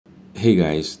Hey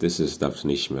guys, this is Dr.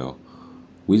 Ishmael.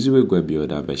 WYSIWYG Web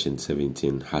Builder version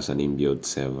 17 has an inbuilt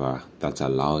server that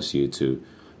allows you to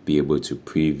be able to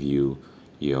preview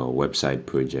your website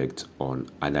project on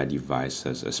other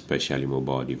devices, especially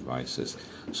mobile devices.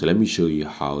 So let me show you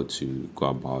how to go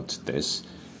about this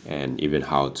and even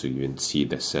how to even see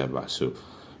the server. So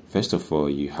first of all,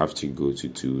 you have to go to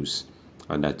Tools.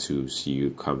 Under Tools,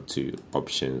 you come to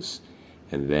Options,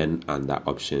 and then under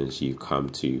Options, you come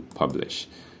to Publish.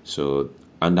 So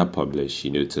under Publish, you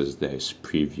notice there's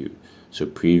Preview. So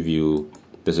Preview,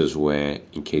 this is where,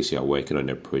 in case you are working on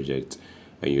a project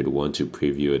and you'd want to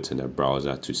preview it in the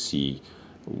browser to see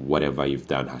whatever you've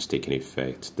done has taken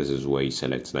effect, this is where you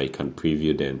select. Now you can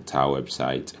preview the entire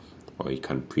website, or you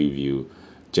can preview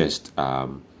just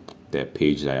the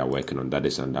page that you're working on. That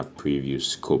is under Preview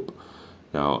Scope.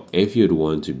 Now, if you'd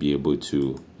want to be able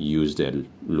to use the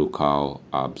local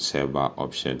server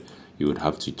option, you would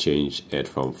have to change it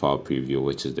from file preview,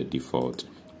 which is the default,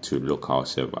 to local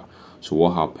server. So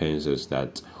what happens is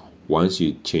that once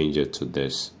you change it to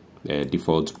this, the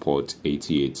default port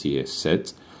 8080 is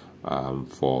set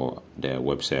for the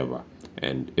web server.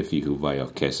 And if you hover your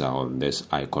cursor on this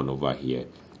icon over here,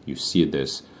 you see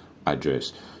this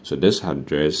address. So this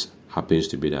address happens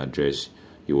to be the address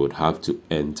you would have to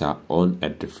enter on a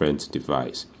different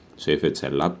device. So if it's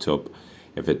a laptop,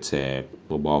 if it's a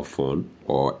mobile phone,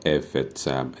 or if it's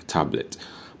a tablet.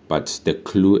 But the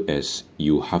clue is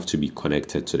you have to be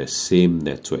connected to the same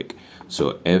network.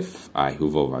 So if I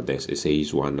hover over this, it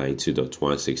says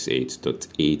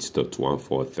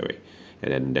 192.168.8.143,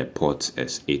 and then the port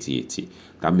is 8080.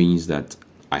 That means that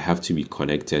I have to be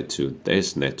connected to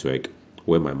this network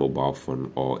with my mobile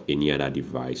phone or any other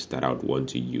device that I would want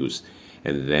to use.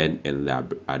 And then in the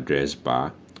address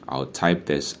bar, I'll type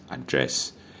this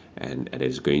address, and it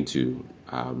is going to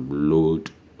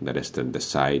load the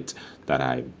site that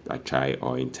I try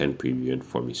or intend previewing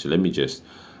for me. So let me just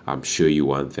show you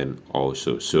one thing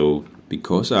also. So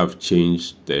because I've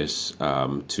changed this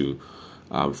from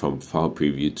file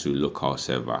preview to local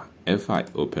server, if I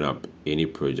open up any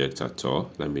project at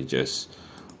all, let me just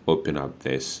open up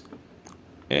this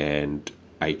and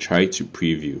I try to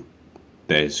preview,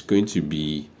 there's going to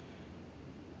be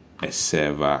a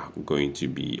server going to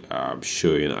be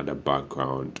showing at the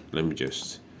background. Let me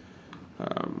just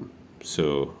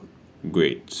so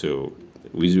great. So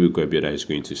WYSIWYG Web Builder is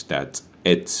going to start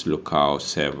its local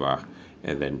server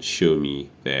and then show me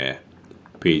the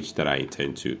page that I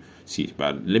intend to see.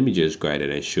 But let me just go ahead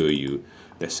and show you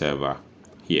the server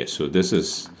here. So this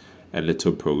is a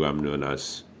little program known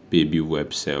as Baby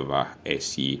WebServer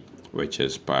SE, which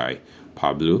is by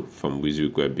Pablo from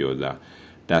WYSIWYG Web Builder.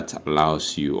 That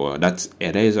allows you, or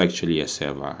it is actually a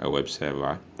server, a web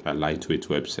server, a lightweight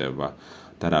web server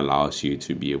that allows you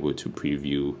to be able to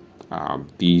preview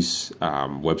these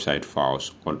website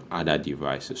files on other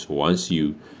devices. So once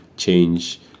you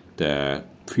change the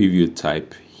preview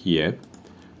type here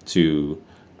to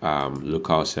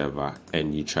local server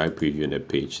and you try previewing the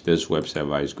page, this web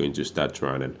server is going to start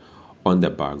running on the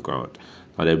background.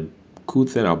 Now the cool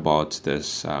thing about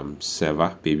this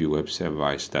server, Baby Web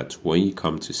Server, is that when you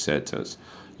come to settings,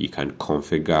 you can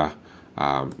configure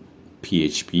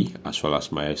PHP as well as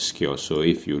MySQL. So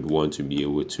if you would want to be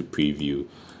able to preview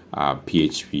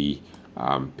PHP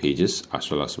pages, as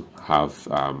well as have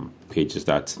pages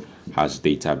that has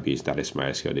database, that is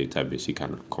MySQL database, you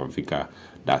can configure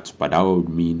that. But that would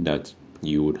mean that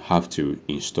you would have to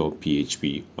install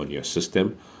PHP on your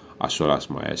system as well as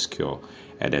MySQL,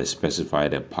 and then specify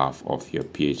the path of your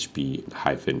php-cgi.exe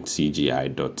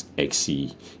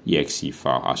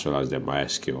file as well as the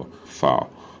MySQL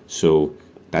file. So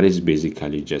that is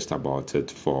basically just about it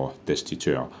for this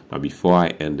tutorial. Now before I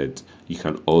end it, you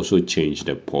can also change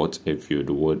the port if you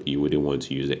wouldn't want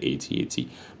to use the 8080,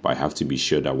 but I have to be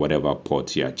sure that whatever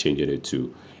port you are changing it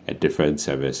to, a different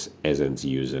service isn't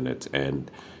using it.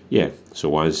 And yeah, so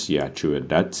once you are through with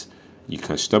that, you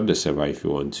can stop the server if you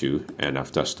want to, and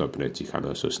after stopping it, you can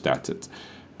also start it.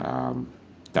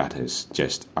 That is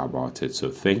just about it. So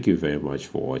thank you very much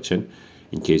for watching.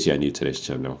 In case you are new to this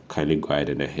channel, kindly go ahead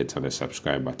and hit on the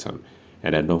subscribe button,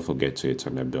 and then don't forget to hit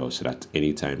on the bell so that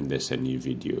anytime there's a new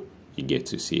video, you get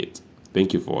to see it.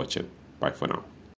 Thank you for watching. Bye for now.